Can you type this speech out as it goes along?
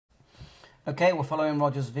Okay, we're following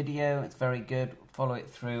Roger's video. It's very good. Follow it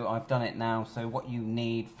through. I've done it now. So what you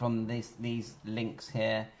need from these links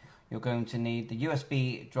here, you're going to need the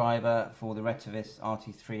USB driver for the RT3S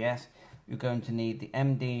RT3S. You're going to need the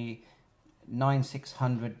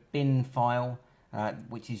MD9600 bin file,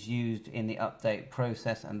 which is used in the update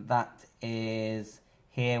process, and that is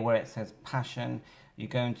here where it says Passion. You're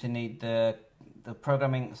going to need the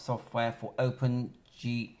programming software for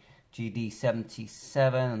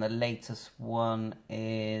OPENGD77, and the latest one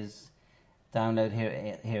is download here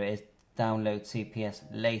it is, download CPS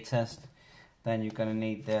latest. Then you're going to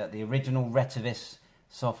need the original RT3S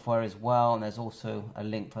software as well, and there's also a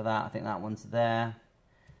link for that. I think that one's there.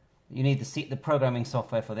 You need the programming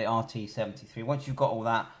software for the RT73. Once you've got all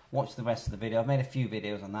that, watch the rest of the video. I've made a few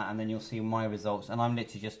videos on that, and then you'll see my results, and I'm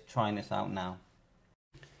literally just trying this out now.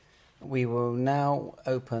 We will now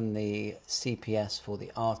open the CPS for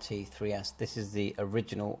the RT3S. This is the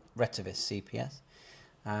original RT3S CPS,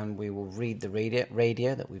 and we will read the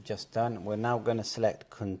radio that we've just done. We're now going to select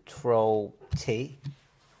Control T.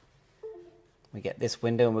 We get this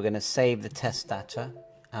window, and we're going to save the test data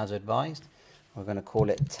as advised. We're going to call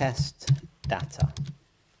it test data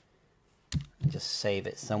and just save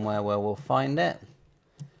it somewhere where we'll find it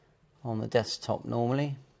on the desktop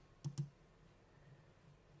normally.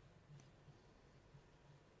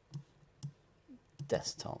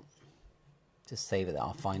 Desktop, just save it,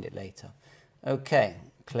 I'll find it later. Okay,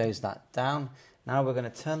 close that down. Now we're going to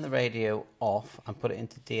turn the radio off and put it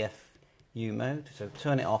into DFU mode. So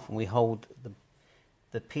turn it off, and we hold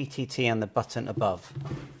the PTT and the button above.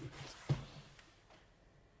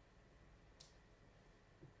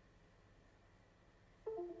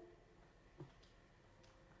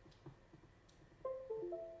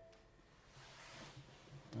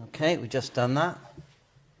 Okay, we've just done that.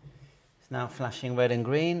 Now flashing red and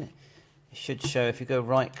green. It should show, if you go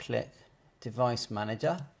right click device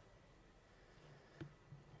manager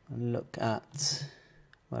and look at,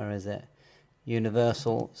 where is it,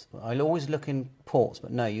 universal. I always look in ports,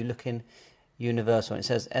 but no, you look in universal, and it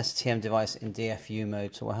says STM device in DFU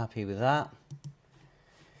mode, so we're happy with that.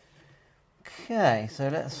 Okay, so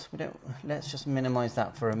let's just minimize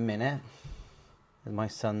that for a minute with my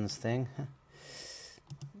son's thing.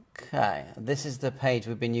 Okay, this is the page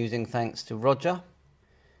we've been using thanks to Roger,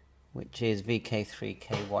 which is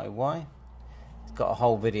VK3KYY. It's got a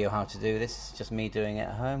whole video how to do this. It's just me doing it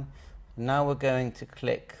at home. Now we're going to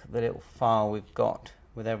click the little file we've got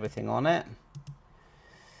with everything on it,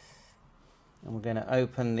 and we're going to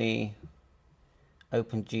open the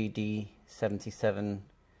OPENGD77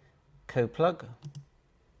 coplug.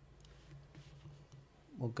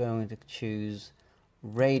 We're going to choose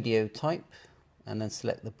radio type, and then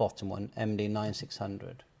select the bottom one,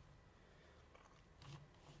 MD9600.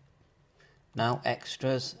 Now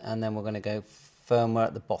extras, and then we're going to go firmware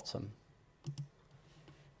at the bottom.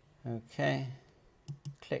 Okay,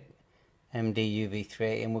 click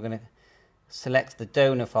MDUV3, and we're going to select the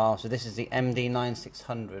donor file. So this is the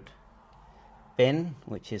MD9600 bin,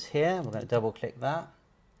 which is here. We're going to double click that.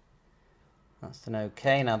 That's an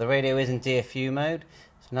OK. Now the radio is in DFU mode.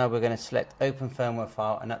 So now we're going to select open firmware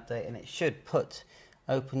file and update, and it should put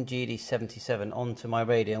OPENGD77 onto my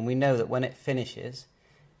radio, and we know that when it finishes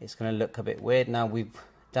it's going to look a bit weird. Now we've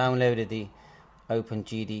downloaded the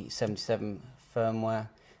OPENGD77 firmware,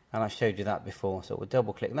 and I showed you that before, so we'll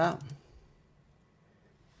double click that,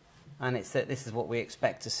 and this is what we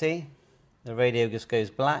expect to see. The radio just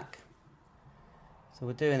goes black. So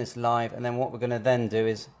we're doing this live, and then what we're going to then do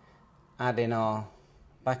is add in our,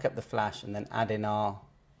 back up the flash, and then add in our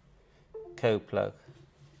coplug.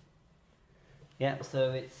 Yeah,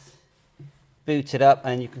 so it's booted up,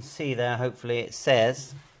 and you can see there, hopefully it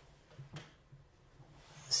says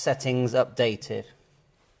settings updated,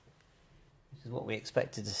 which is what we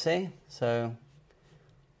expected to see. So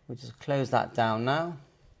we'll just close that down now,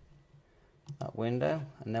 that window,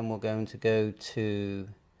 and then we're going to go to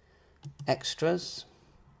extras,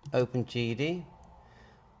 OPENGD.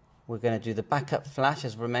 We're going to do the backup flash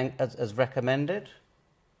as recommended.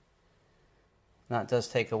 That does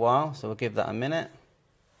take a while, so we'll give that a minute.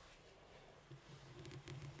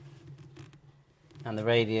 And the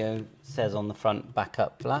radio says on the front,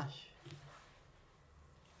 backup flash.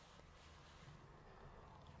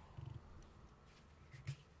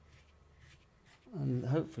 And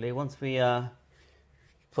hopefully once we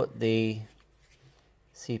put the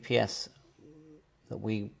CPS that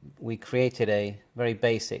we created a very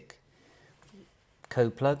basic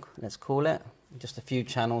coplug, let's call it, just a few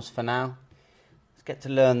channels for now. Let's get to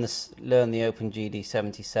learn the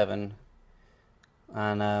OPENGD77,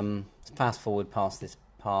 and fast forward past this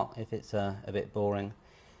part if it's a bit boring.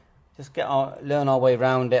 just learn our way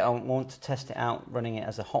around it. I want to test it out running it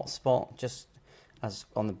as a hotspot, just as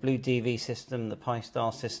on the Blue DV system, the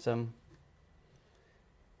Pi-Star system.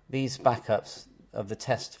 These backups of the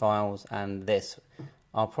test files and this,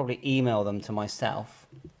 I'll probably email them to myself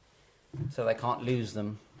so they can't lose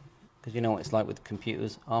them, because you know what it's like with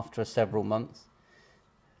computers. After several months,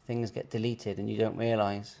 things get deleted and you don't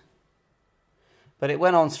realise. But it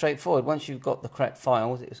went on straightforward. Once you've got the correct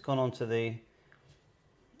files, it's gone on to the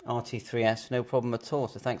RT3S, no problem at all.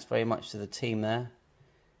 So thanks very much to the team there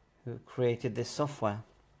who created this software.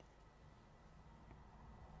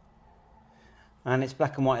 And it's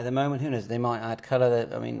black and white at the moment. Who knows, they might add colour.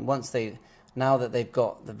 I mean, now that they've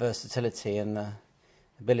got the versatility and the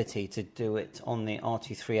ability to do it on the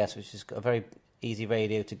RT3S, which is a very easy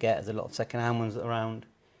radio to get. There's a lot of second-hand ones around,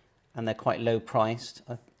 and they're quite low priced.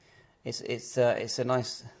 It's a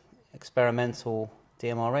nice experimental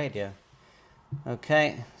DMR radio.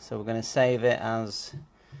 Okay, so we're going to save it as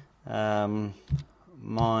my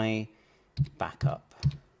backup.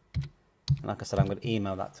 And like I said, I'm going to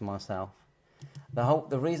email that to myself.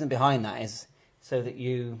 The reason behind that is so that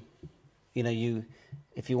if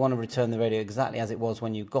you want to return the radio exactly as it was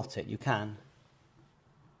when you got it, you can.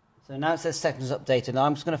 So now it says settings updated. Now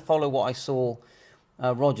I'm just going to follow what I saw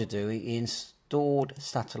Roger do. He installed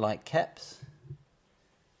satellite KEPs.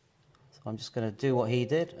 So I'm just going to do what he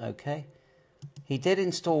did. Okay. He did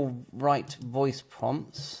install right voice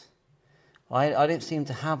prompts. I don't seem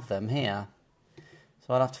to have them here.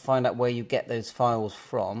 So I'll have to find out where you get those files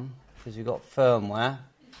from, because you've got firmware.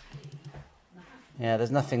 Yeah,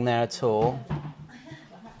 there's nothing there at all.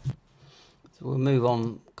 So we'll move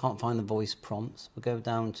on. Can't find the voice prompts. We'll go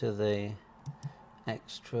down to the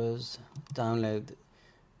extras, download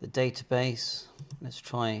the database. Let's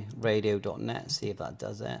try radio.net, see if that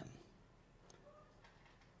does it.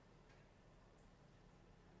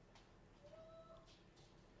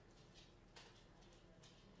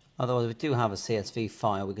 Otherwise, we do have a CSV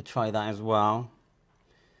file. We could try that as well.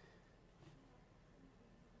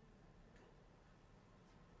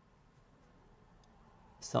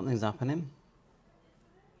 Something's happening.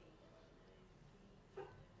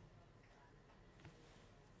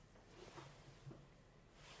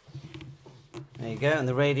 There you go, and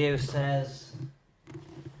the radio says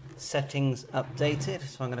settings updated.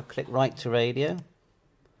 So I'm going to click right to radio.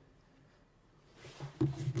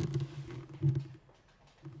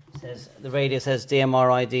 The radio says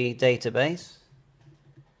DMR ID database.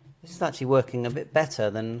 This is actually working a bit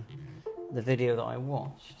better than the video that I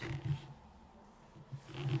watched.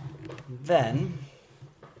 Then,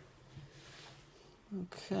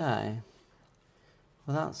 okay,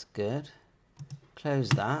 well that's good. Close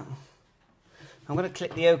that. I'm going to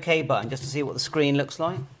click the OK button just to see what the screen looks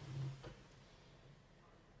like.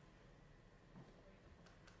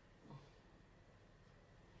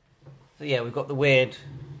 So yeah, we've got the weird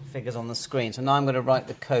figures on the screen. So now I'm going to write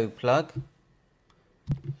the code plug.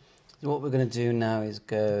 So what we're going to do now is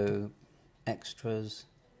go extras,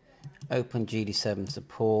 OPENGD77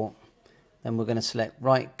 support. Then we're going to select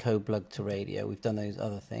write code plug to radio. We've done those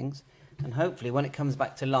other things. And hopefully when it comes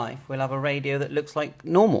back to life, we'll have a radio that looks like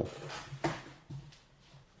normal.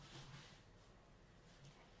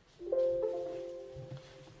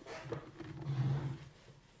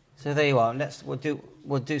 So there you are.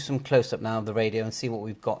 We'll do some close-up now of the radio and see what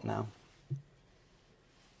we've got now.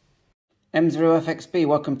 M0FXB,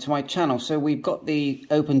 welcome to my channel. So we've got the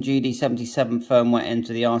OPENGD77 firmware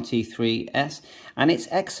into the RT3S, and it's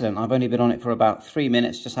excellent. I've only been on it for about 3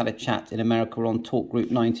 minutes, just had a chat in America on Talk Group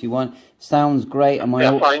 91. Sounds great. And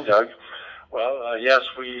my fine, Doug. Well, yes,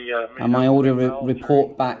 we... and my audio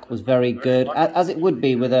report back was very good, as it would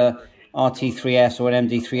be with a RT3S or an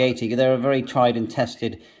MD380. They're a very tried and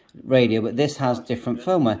tested radio, but this has different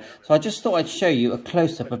firmware. So I just thought I'd show you a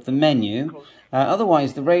close-up of the menu.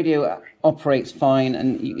 Otherwise, the radio operates fine,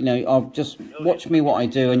 and you know, I'll just watch me what I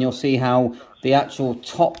do, and you'll see how the actual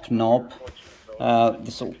top knob, the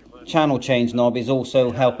sort of channel change knob, is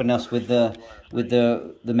also helping us with the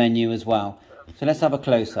menu as well. So let's have a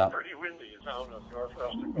close-up.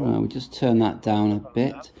 We'll just turn that down a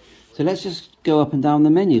bit. So let's just go up and down the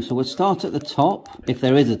menu. So we'll start at the top, if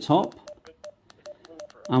there is a top,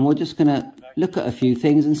 and we're just going to look at a few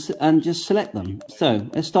things and just select them. So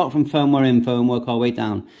let's start from firmware info and work our way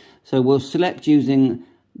down. So we'll select using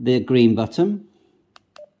the green button,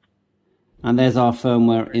 and there's our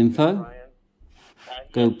firmware info.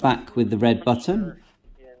 Go back with the red button.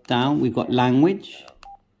 Down, we've got language.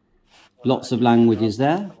 Lots of languages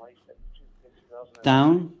there.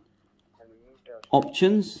 Down,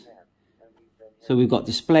 options. So we've got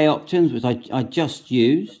display options, which I just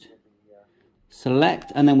used.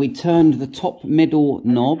 select, and then we turned the top middle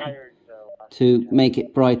knob to make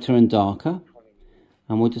it brighter and darker.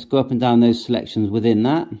 And we'll just go up and down those selections within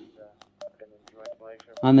that.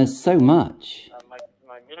 And there's so much.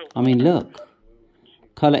 I mean, look.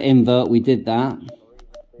 Color invert, we did that.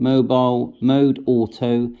 Mobile, mode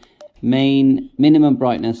auto, main, minimum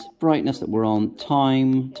brightness, brightness that we're on,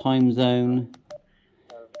 time zone,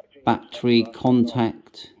 battery,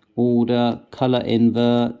 contact, order, color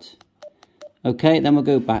invert. Okay, then we'll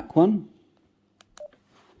go back one.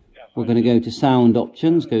 We're going to go to sound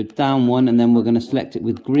options, go down one, and then we're going to select it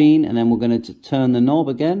with green, and then we're going to turn the knob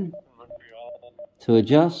again to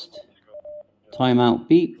adjust. Timeout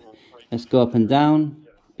beep. Let's go up and down.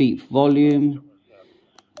 Beep volume.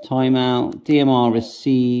 Timeout. DMR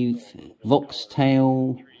receive. Vox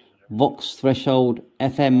tail. Vox threshold.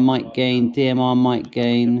 FM mic gain. DMR mic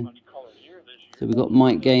gain. So we've got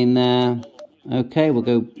mic gain there. Okay, we'll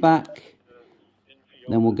go back.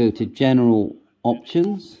 Then we'll go to general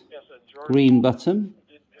options. Green button.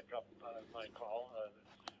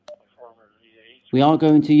 We are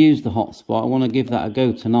going to use the hotspot. I want to give that a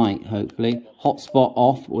go tonight, hopefully. Hotspot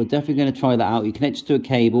off. We're definitely going to try that out. You connect it to a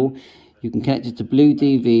cable. You can connect it to Blue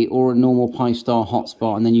DV or a normal Pi-Star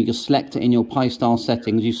hotspot, and then you just select it in your Pi-Star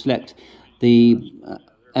settings. You select the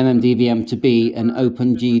MMDVM to be an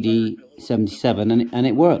OPENGD77, and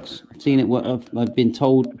it works. I've seen it work. I've been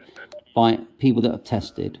told by people that have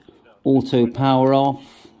tested. Auto power off.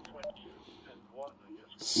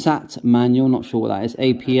 SAT manual, not sure what that is.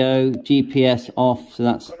 APO, GPS off, so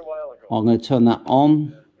that's, I'm going to turn that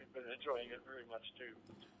on.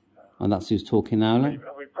 And that's who's talking now. Look.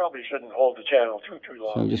 We probably shouldn't hold the channel too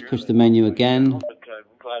long. So just push the menu again. But I'm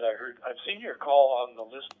glad I heard. I've seen your call on the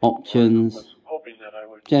list. Options,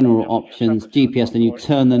 general options, GPS, then you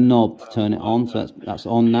turn the knob to turn it on, so that's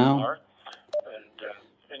on now.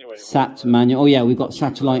 SAT manual, oh yeah, we've got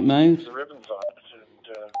satellite mode.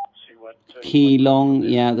 Key long,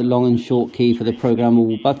 yeah, the long and short key for the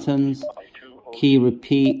programmable buttons. Key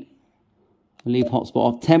repeat. We'll leave hotspot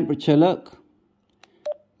off. Temperature, look.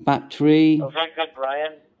 Battery. Oh, very good,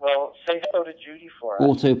 Brian. Well, say hello to Judy for us.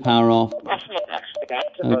 Auto power off.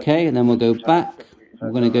 Okay, and then we'll go back. We're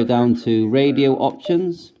going to go down to radio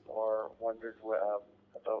options.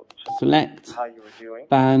 Select.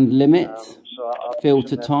 Band limit.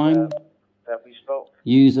 Filter time.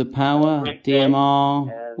 User power, DMR,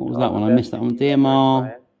 what was that one? I missed that one.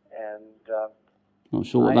 DMR, not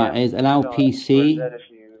sure what that is. Allow PC,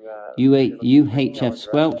 UHF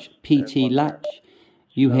squelch, PT latch,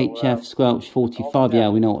 UHF squelch 45, yeah,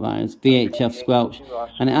 we know what that is. VHF squelch,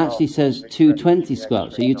 and it actually says 220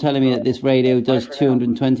 squelch. So you're telling me that this radio does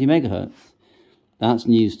 220 megahertz? That's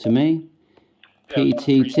news to me.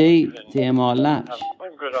 PTT, DMR latch.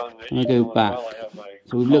 I'm going to go back.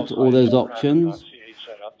 So we've looked at all those options.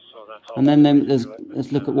 And then let's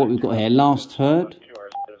look at what we've got here. Last heard.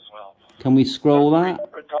 Can we scroll that?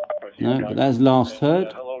 No, but there's last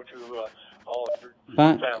heard.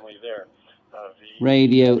 Back.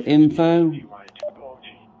 Radio info.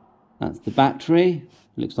 That's the battery.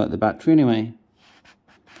 Looks like the battery anyway.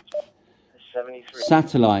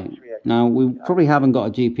 Satellite. Now, we probably haven't got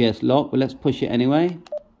a GPS lock, but let's push it anyway.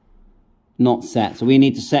 Not set. So we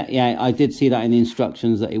need to set, yeah, I did see that in the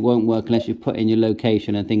instructions that it won't work unless you put in your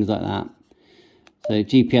location and things like that. So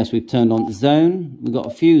GPS we've turned on. Zone, we've got a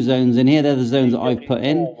few zones in here. They're the zones that I've put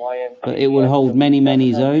in, but it will hold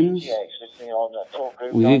many zones.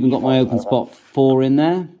 We've even got my OpenSpot 4 in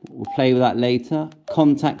there. We'll play with that later.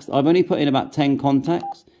 Contacts, I've only put in about 10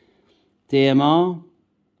 contacts. DMR.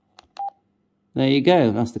 There you go,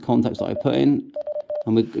 that's the contacts that I put in.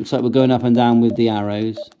 And it looks like we're going up and down with the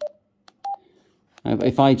arrows.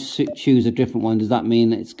 If I choose a different one, does that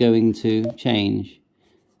mean it's going to change?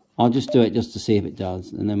 I'll just do it just to see if it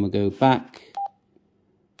does. And then we'll go back,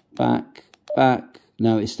 back, back.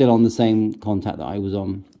 No, it's still on the same contact that I was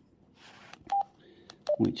on,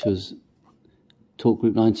 which was Talk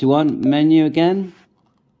Group 91. Menu again.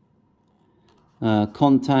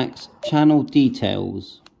 Contacts, channel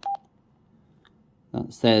details.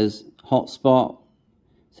 That says hotspot,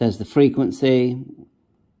 says the frequency,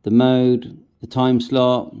 the mode, the time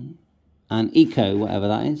slot, and eco, whatever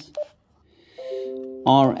that is.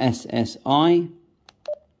 RSSI.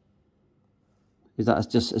 Is that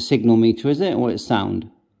just a signal meter, is it? Or it's sound?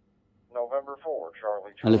 November 4,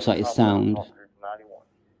 Charlie. It looks like it's sound.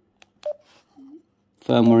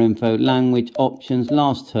 Firmware info, language options,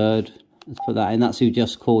 last heard. Let's put that in. That's who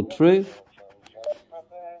just called through.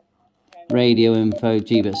 Radio info,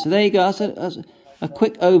 GBIT. So there you go. That's a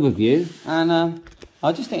quick overview. And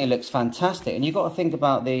I just think it looks fantastic, and you've got to think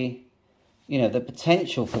about the, you know, the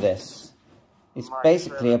potential for this. It's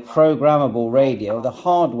basically a programmable radio. The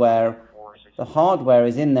hardware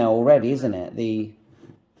is in there already, isn't it?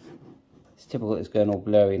 It's typical it's going all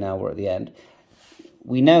blurry now, we're at the end.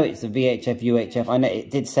 We know it's a VHF UHF. I know it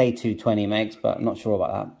did say 220 megs, but I'm not sure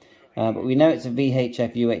about that. But we know it's a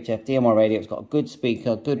VHF UHF DMR radio. It's got a good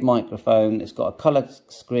speaker, good microphone. It's got a color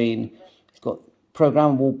screen. It's got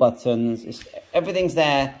programmable buttons. Everything's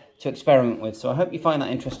there to experiment with. So I hope you find that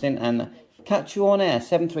interesting and catch you on air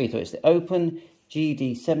 732. It's the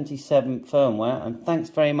OPENGD77 firmware, and thanks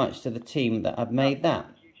very much to the team that have made that.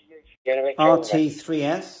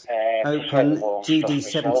 RT3S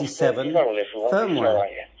OPENGD77 firmware.